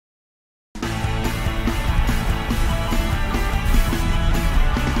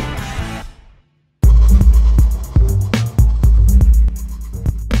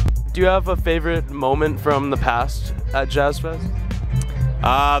Do you have a favorite moment from the past at Jazz Fest?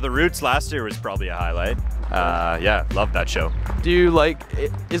 The Roots last year was probably a highlight. Yeah, love that show. Do you like,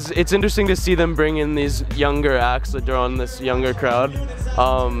 it's interesting to see them bring in these younger acts that draw on this younger crowd.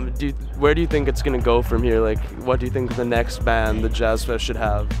 Where do you think it's going to go from here? Like, what do you think the next band the Jazz Fest should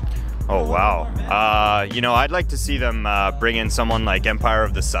have? Oh, wow. You know, I'd like to see them bring in someone like Empire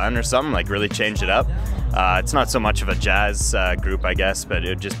of the Sun or something, like really change it up. It's not so much of a jazz group, I guess, but it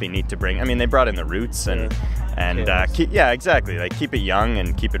would just be neat to bring. I mean, they brought in the Roots and yeah, exactly. Like, keep it young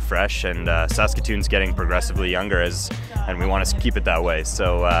and keep it fresh. And Saskatoon's getting progressively younger, and we want to keep it that way.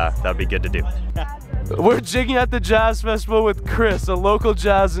 So that'd be good to do. We're jigging at the Jazz Festival with Chris, a local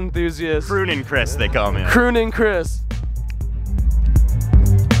jazz enthusiast. Croonin' Chris, they call me. Croonin' Chris.